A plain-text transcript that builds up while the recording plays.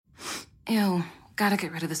Ew, gotta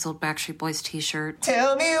get rid of this old Backstreet Boys t-shirt.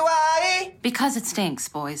 Tell me why. Because it stinks,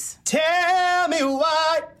 boys. Tell me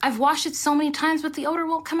why. I've washed it so many times, but the odor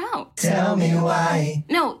won't come out. Tell me why.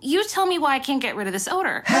 No, you tell me why I can't get rid of this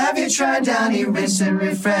odor. Have you tried Downy Rinse and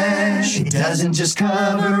Refresh? It doesn't just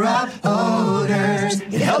cover up odors,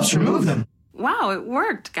 it helps remove them. Wow, it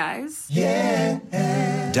worked, guys. Yeah.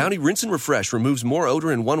 Downy Rinse and Refresh removes more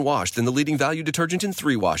odor in one wash than the leading value detergent in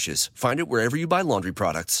 3 washes. Find it wherever you buy laundry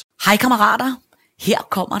products. Hej kammerater, her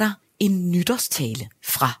kommer der en nytårstale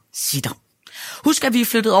fra Sitter. Husk, at vi er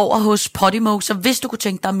flyttet over hos Podimo, så hvis du kunne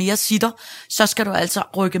tænke dig mere Sitter, så skal du altså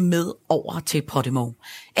rykke med over til Podimo.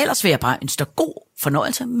 Ellers vil jeg bare ønske dig god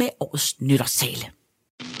fornøjelse med årets nytårstale.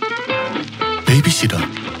 Babysitter,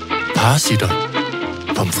 parasitter,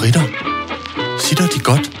 pomfritter, sitter de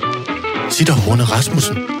godt, Sitter Horne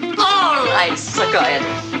Rasmussen. Alright, så gør jeg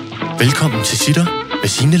det. Velkommen til Sitter med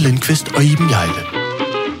Signe Lindqvist og Iben Hjejle.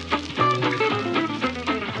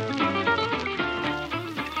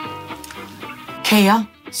 Kære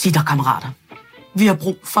Sitter-kammerater, vi har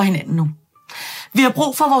brug for hinanden nu. Vi har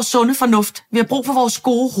brug for vores sunde fornuft, vi har brug for vores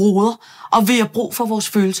gode hoveder, og vi har brug for vores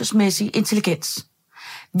følelsesmæssige intelligens.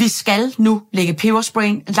 Vi skal nu lægge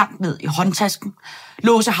pebersprayen langt ned i håndtasken,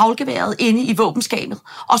 låse haglgeværet inde i våbenskabet,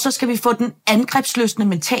 og så skal vi få den angrebsløsende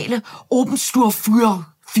mentale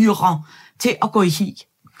Obernsturmführer til at gå i hi.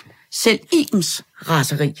 Selv Ibens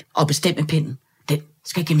raseri og bestemmepinden, den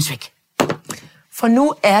skal gemmes væk. For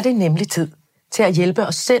nu er det nemlig tid til at hjælpe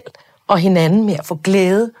os selv og hinanden med at få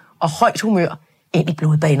glæde og højt humør ind i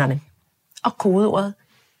blodbanerne. Og kodeordet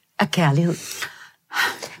er kærlighed.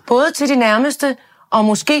 Både til de nærmeste, og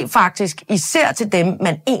måske faktisk især til dem,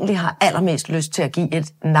 man egentlig har allermest lyst til at give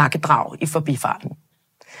et nakkedrag i forbifarten.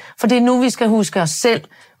 For det er nu, vi skal huske os selv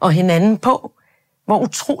og hinanden på, hvor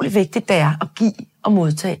utrolig vigtigt det er at give og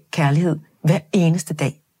modtage kærlighed hver eneste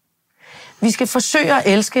dag. Vi skal forsøge at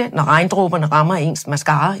elske, når regndråberne rammer ens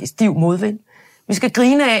mascara i stiv modvind. Vi skal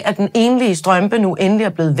grine af, at den enlige strømpe nu endelig er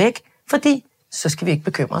blevet væk, fordi så skal vi ikke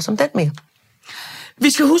bekymre os om den mere. Vi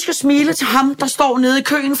skal huske at smile til ham, der står nede i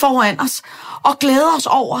køen foran os, og glæde os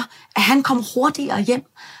over, at han kommer hurtigere hjem,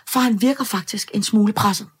 for han virker faktisk en smule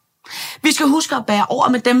presset. Vi skal huske at bære over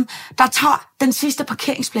med dem, der tager den sidste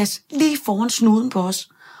parkeringsplads lige foran snuden på os,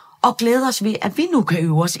 og glæde os ved, at vi nu kan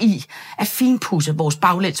øve os i at finpudse vores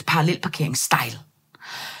baglæns parallelparkeringsstyle.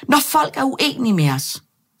 Når folk er uenige med os,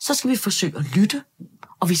 så skal vi forsøge at lytte,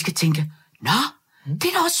 og vi skal tænke, nå, det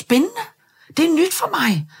er da også spændende, det er nyt for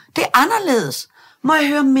mig, det er anderledes. Må jeg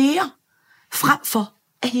høre mere, frem for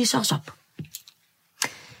at hisse os op?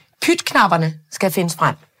 Pytknapperne skal findes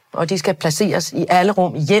frem, og de skal placeres i alle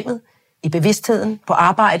rum i hjemmet, i bevidstheden, på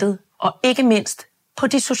arbejdet og ikke mindst på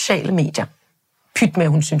de sociale medier. Pyt med,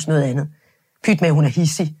 at hun synes noget andet. Pyt med, at hun er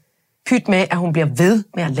hissig. Pyt med, at hun bliver ved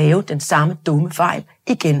med at lave den samme dumme fejl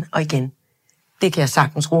igen og igen. Det kan jeg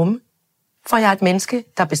sagtens rumme, for jeg er et menneske,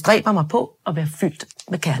 der bestræber mig på at være fyldt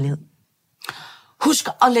med kærlighed. Husk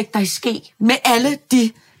at lægge dig i ske med alle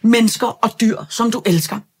de mennesker og dyr, som du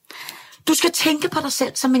elsker. Du skal tænke på dig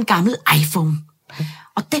selv som en gammel iPhone,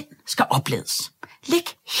 og den skal oplades. Læg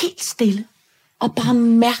helt stille og bare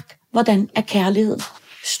mærk, hvordan kærligheden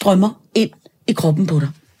strømmer ind i kroppen på dig.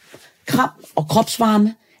 Kram og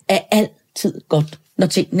kropsvarme er altid godt, når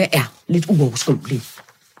tingene er lidt uoverskuelige.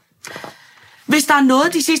 Hvis der er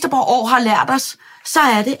noget, de sidste par år har lært os, så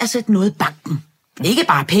er det at sætte noget i banken. Ikke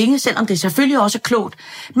bare penge, selvom det selvfølgelig også er klogt,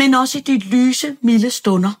 men også de lyse, milde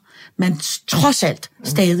stunder, man trods alt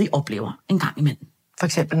stadig oplever en gang imellem. For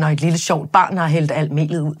eksempel, når et lille sjovt barn har hældt alt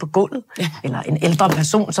melet ud på gulvet, eller en ældre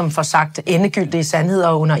person, som får sagt endegyldige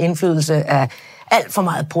sandheder under indflydelse af alt for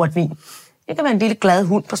meget portvin. Det kan være en lille glad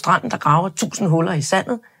hund på stranden, der graver 1000 huller i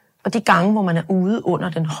sandet, og de gange, hvor man er ude under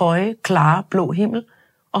den høje, klare, blå himmel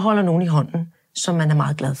og holder nogen i hånden, som man er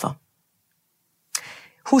meget glad for.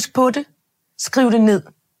 Husk på det. Skriv det ned.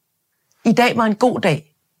 I dag var en god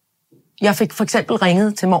dag. Jeg fik for eksempel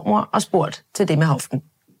ringet til mormor og spurgt til det med hoften.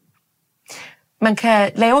 Man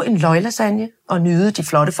kan lave en løglasagne og nyde de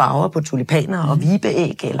flotte farver på tulipaner og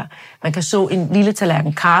vibeæg, eller man kan så en lille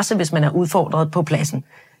tallerken karse, hvis man er udfordret på pladsen.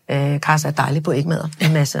 Karse er dejligt på ægmadder,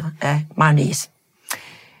 en masse af mayonnaise.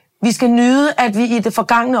 Vi skal nyde, at vi i det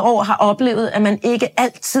forgangne år har oplevet, at man ikke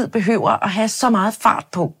altid behøver at have så meget fart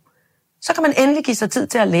på. Så kan man endelig give sig tid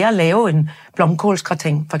til at lære at lave en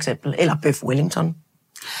blomkålsgratin, for eksempel, eller bøf Wellington.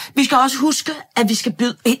 Vi skal også huske, at vi skal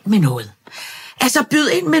byde ind med noget. Altså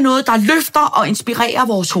byde ind med noget, der løfter og inspirerer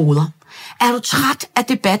vores hoveder. Er du træt af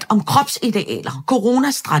debat om kropsidealer,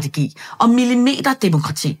 coronastrategi og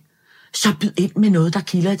millimeterdemokrati, så byd ind med noget, der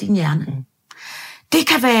kilder i din hjerne. Det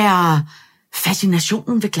kan være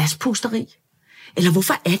fascinationen ved glaspusteri, Eller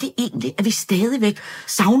hvorfor er det egentlig, at vi stadigvæk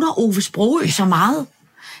savner Ove Sprogøe så meget?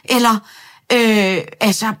 Eller,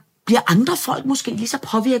 bliver andre folk måske lige så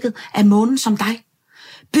påvirket af månen som dig?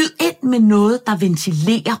 Byd ind med noget, der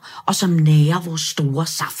ventilerer og som nærer vores store,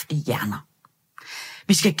 saftige hjerner.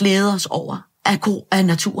 Vi skal glæde os over, at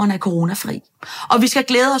naturen er coronafri. Og vi skal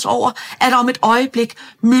glæde os over, at om et øjeblik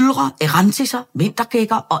myldrer erantisser,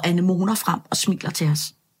 vintergækker og anemoner frem og smiler til os.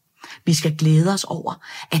 Vi skal glæde os over,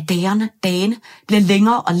 at dagene bliver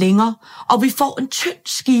længere og længere, og vi får en tynd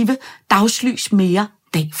skive dagslys mere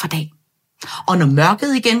dag for dag. Og når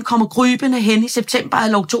mørket igen kommer grybende hen i september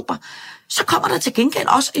eller oktober, så kommer der til gengæld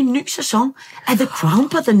også en ny sæson af The Crown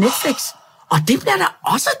på The Netflix. Og det bliver da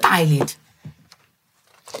også dejligt.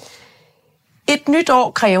 Et nyt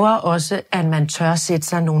år kræver også, at man tør sætte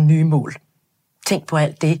sig nogle nye mål. Tænk på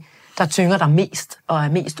alt det, der tynger dig mest og er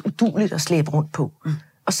mest udueligt at slæbe rundt på.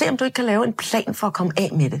 Og se, om du ikke kan lave en plan for at komme af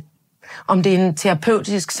med det. Om det er en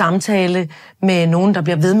terapeutisk samtale med nogen, der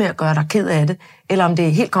bliver ved med at gøre dig ked af det, eller om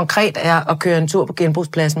det helt konkret er at køre en tur på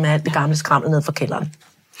genbrugspladsen med alt det gamle skrammel ned fra kælderen.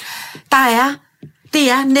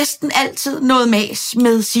 Det er næsten altid noget mas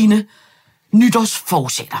med sine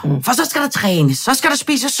nytårsforsætter. For så skal der trænes, så skal der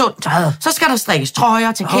spises sundt, så skal der strikkes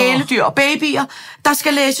trøjer til kæledyr og babyer, der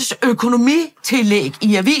skal læses økonomitillæg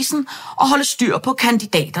i avisen og holde styr på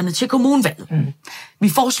kandidaterne til kommunvalget. Vi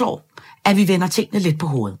foreslår, at vi vender tingene lidt på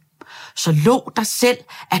hovedet. Så lov dig selv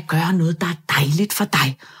at gøre noget, der er dejligt for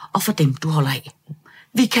dig og for dem, du holder af.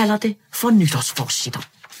 Vi kalder det for nytårsforsætter.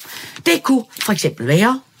 Det kunne for eksempel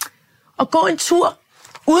være Og gå en tur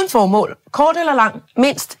uden formål, kort eller lang,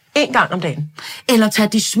 mindst en gang om dagen. eller tage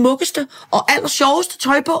de smukkeste og allersjoveste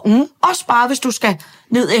tøj på. Også bare, hvis du skal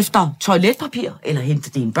ned efter toiletpapir eller hente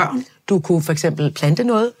dine børn. Du kunne for eksempel plante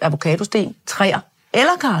noget, avocadosten, træer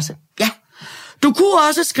eller karse. Ja, du kunne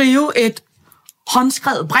også skrive et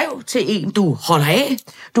håndskrevet brev til en, du holder af.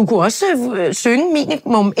 Du kunne også synge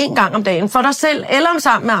minimum en gang om dagen for dig selv eller om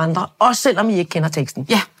sammen med andre, også selvom I ikke kender teksten.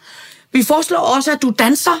 Ja, vi foreslår også, at du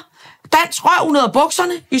danser. Dans røv ned ad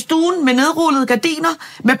bukserne i stuen med nedrullede gardiner,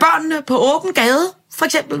 med børnene på åben gade, for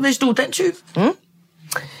eksempel, hvis du er den type.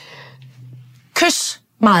 Kys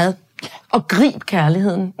meget, og grib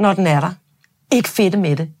kærligheden, når den er der. Ikke fedte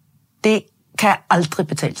med det. Det kan aldrig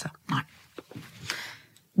betale sig. Nej.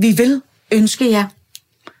 Vi vil ønske jer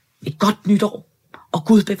et godt nytår, og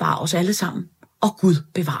Gud bevarer os alle sammen, og Gud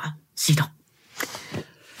bevarer sitter.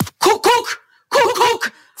 Kuk, kuk, kuk,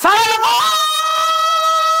 kuk, farvel!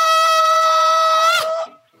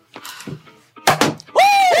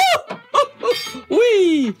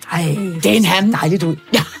 Ui! Ej, Det er en ham. dejligt ud.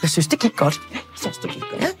 Ja. Jeg synes, det gik godt. Jeg synes, det gik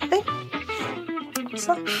godt. Ja, ikke?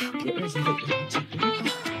 Så bliver det altså